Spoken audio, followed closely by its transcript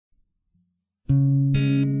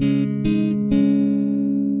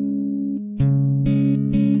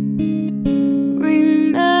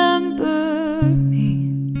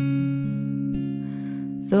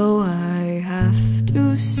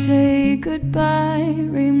goodbye,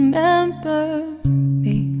 remember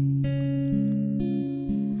me.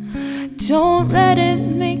 Don't let it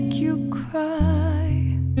make you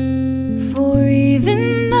cry, for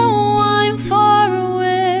even though I'm far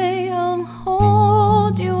away, I'll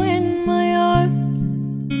hold you in my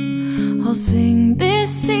arms. I'll sing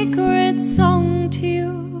this secret song to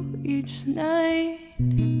you each night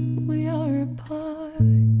we are apart.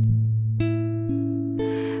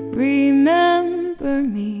 Remember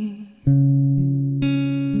me,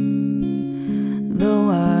 though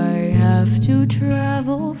I have to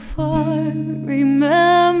travel far.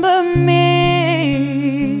 Remember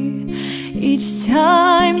me, each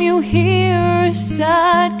time you hear a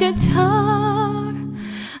sad guitar.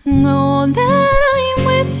 Know that I'm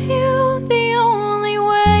with you the only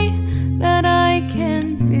way that I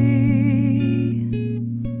can be,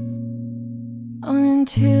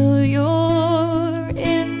 until you're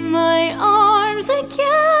in my arms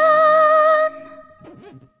again.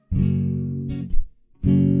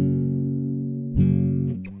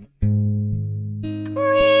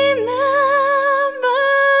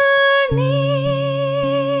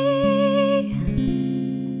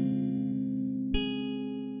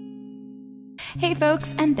 Hey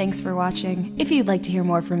folks, and thanks for watching. If you'd like to hear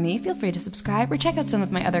more from me, feel free to subscribe or check out some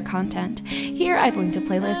of my other content. Here I've linked a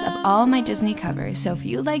playlist of all my Disney covers, so if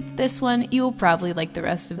you liked this one, you'll probably like the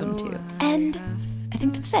rest of them too. And I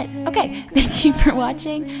think that's it. Okay, thank you for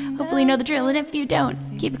watching. Hopefully you know the drill, and if you don't,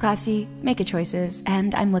 keep it classy, make good choices,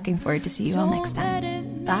 and I'm looking forward to see you all next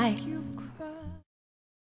time. Bye.